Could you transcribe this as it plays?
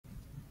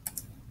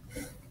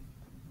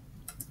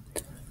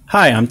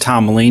Hi, I'm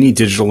Tom Mullaney,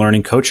 Digital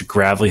Learning Coach at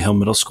Gravelly Hill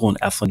Middle School in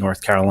Eflin,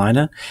 North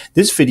Carolina.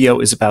 This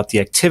video is about the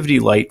activity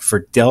light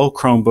for Dell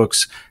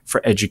Chromebooks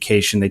for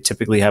education. They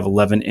typically have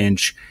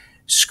 11-inch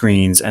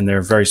screens, and they're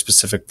a very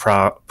specific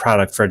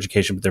product for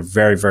education, but they're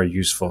very, very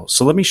useful.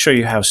 So let me show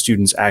you how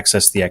students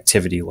access the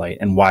activity light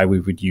and why we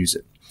would use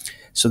it.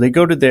 So they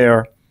go to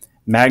their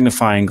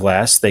magnifying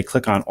glass, they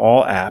click on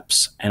All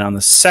Apps, and on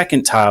the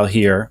second tile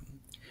here,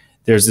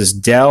 there's this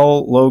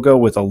Dell logo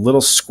with a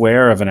little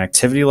square of an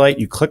activity light.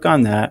 You click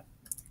on that,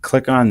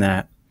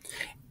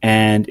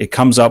 and it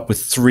comes up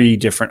with 3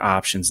 different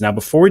options. Now,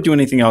 before we do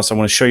anything else, I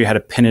want to show you how to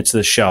pin it to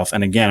the shelf.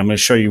 And again, I'm going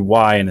to show you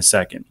why in a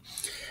second.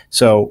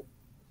 So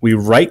we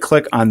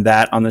right-click on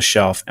that on the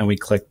shelf, and we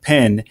click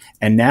Pin,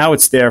 and now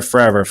it's there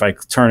forever. If I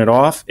turn it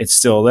off, it's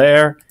still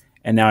there,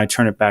 and now I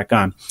turn it back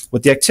on.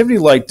 What the activity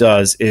light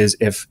does is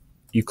if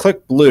you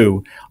click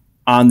blue,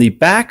 on the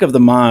back of the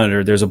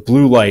monitor, there's a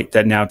blue light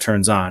that now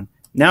turns on.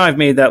 Now I've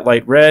made that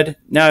light red.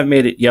 Now I've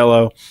made it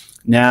yellow.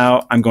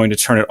 Now I'm going to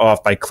turn it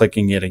off by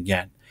clicking it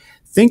again.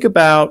 Think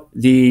about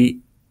the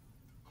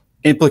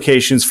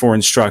implications for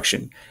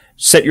instruction.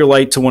 Set your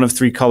light to one of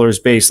 3 colors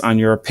based on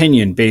your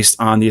opinion, based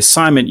on the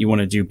assignment you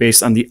want to do,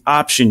 based on the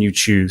option you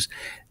choose.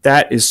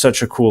 That is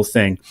such a cool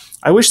thing.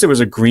 I wish there was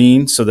a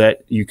green so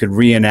that you could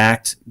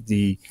reenact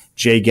the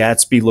Jay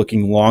Gatsby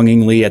looking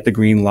longingly at the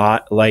green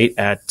light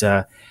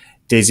at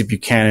Daisy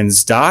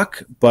Buchanan's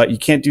dock, but you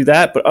can't do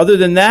that. But other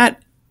than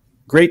that,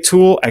 great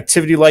tool,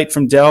 activity light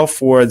from Dell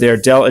for their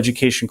Dell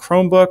Education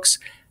Chromebooks.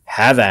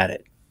 Have at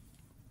it.